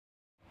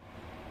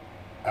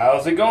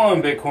How's it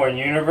going, Bitcoin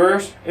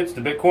universe? It's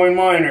the Bitcoin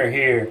miner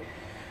here.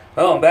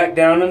 Well, I'm back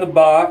down in the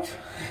box.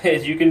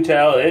 As you can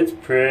tell, it's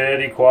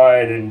pretty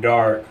quiet and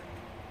dark.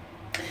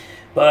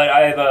 But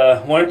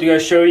I've wanted to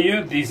show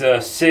you these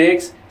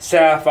 6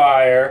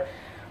 Sapphire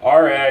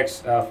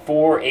RX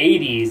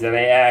 480s that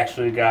I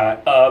actually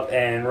got up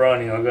and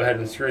running. I'll go ahead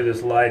and screw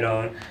this light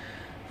on.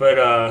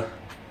 But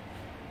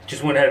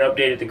just went ahead and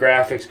updated the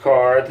graphics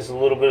card. This is a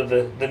little bit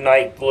of the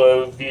night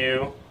glow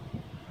view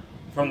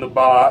from the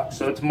box.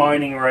 So it's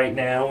mining right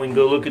now. We can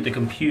go look at the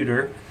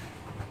computer.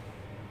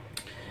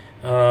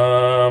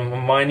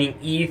 I'm mining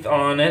ETH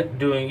on it,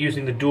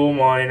 using the dual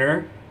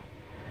miner.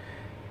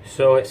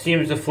 So it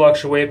seems to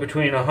fluctuate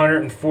between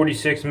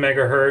 146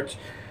 megahertz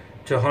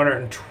to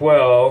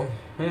 112.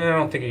 I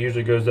don't think it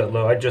usually goes that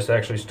low. I just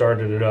actually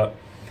started it up.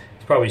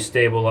 It's probably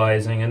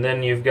stabilizing. And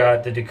then you've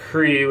got the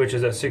decree, which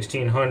is at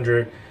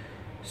 1600.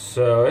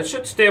 So it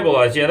should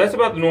stabilize. Yeah, that's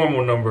about the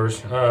normal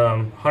numbers.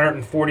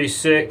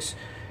 146,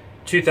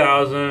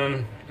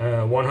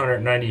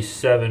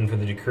 2,197 for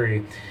the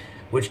decree,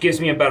 which gives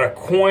me about a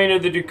coin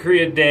of the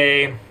decree a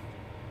day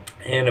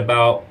and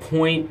about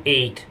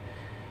 0.8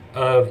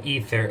 of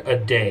ether a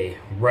day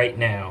right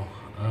now,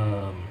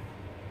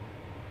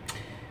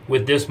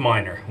 with this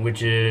miner,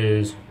 which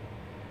is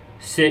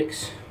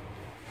 6.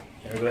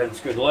 I'll go ahead and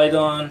screw the light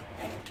on.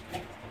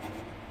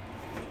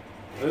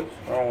 Oops,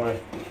 wrong way.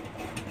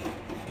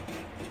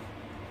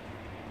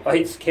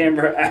 Lights,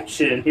 camera,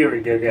 action. Here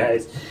we go,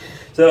 guys.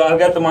 So I've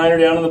got the miner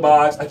down in the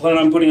box. I plan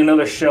on putting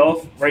another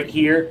shelf right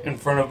here in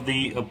front of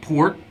the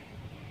port.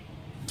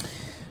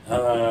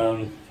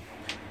 So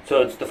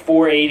it's the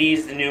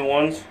 480s, the new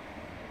ones.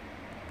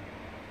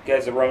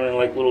 Guys are running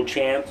like little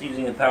champs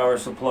using a power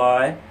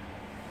supply.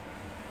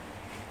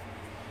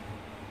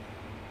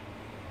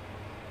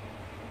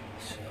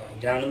 So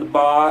down in the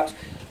box.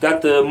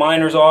 Got the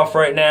miners off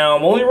right now.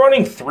 I'm only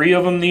running 3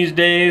 of them these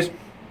days.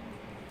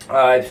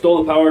 I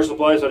stole the power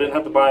supply so I didn't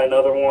have to buy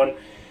another one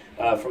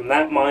from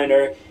that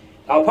miner.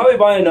 I'll probably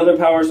buy another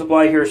power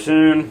supply here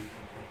soon.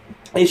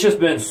 It's just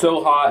been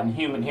so hot and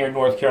humid here in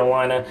North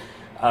Carolina.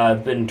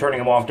 I've been turning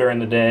them off during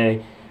the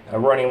day,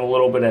 running them a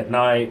little bit at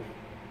night.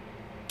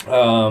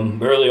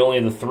 Really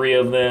only the 3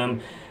 of them.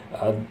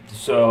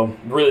 So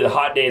really the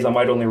hot days I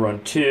might only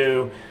run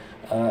 2.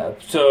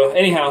 So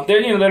anyhow,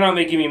 they're not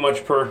making me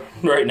much per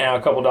right now,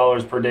 a couple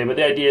dollars per day. But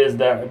the idea is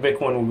that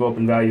Bitcoin will go up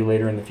in value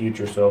later in the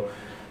future, so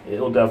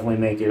it'll definitely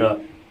make it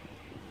up.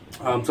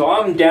 So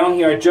I'm down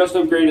here. I just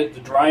upgraded the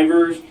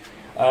drivers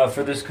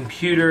for this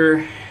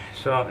computer.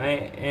 So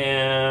I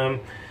am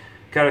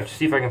gotta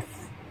see if I can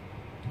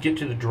get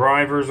to the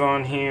drivers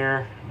on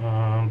here.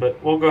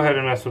 But we'll go ahead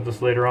and mess with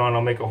this later on.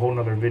 I'll make a whole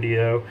nother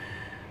video.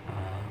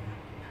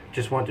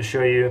 Just want to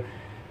show you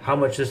how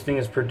much this thing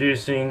is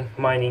producing,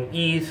 mining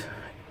ETH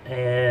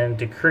and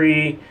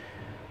decree.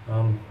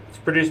 It's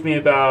produced me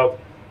about,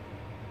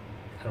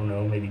 I don't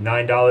know, maybe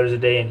 $9 a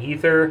day in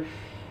ether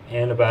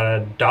and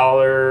about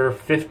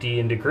 $1.50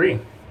 in decree.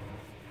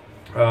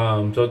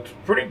 So it's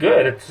pretty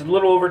good. It's a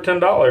little over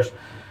 $10.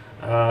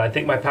 I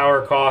think my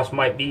power cost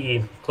might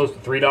be close to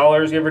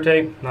 $3, give or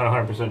take. Not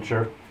 100%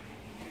 sure.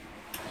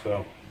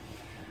 So,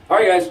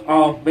 alright guys,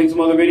 I'll make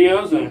some other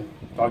videos and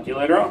talk to you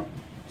later on.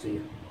 See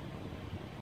you.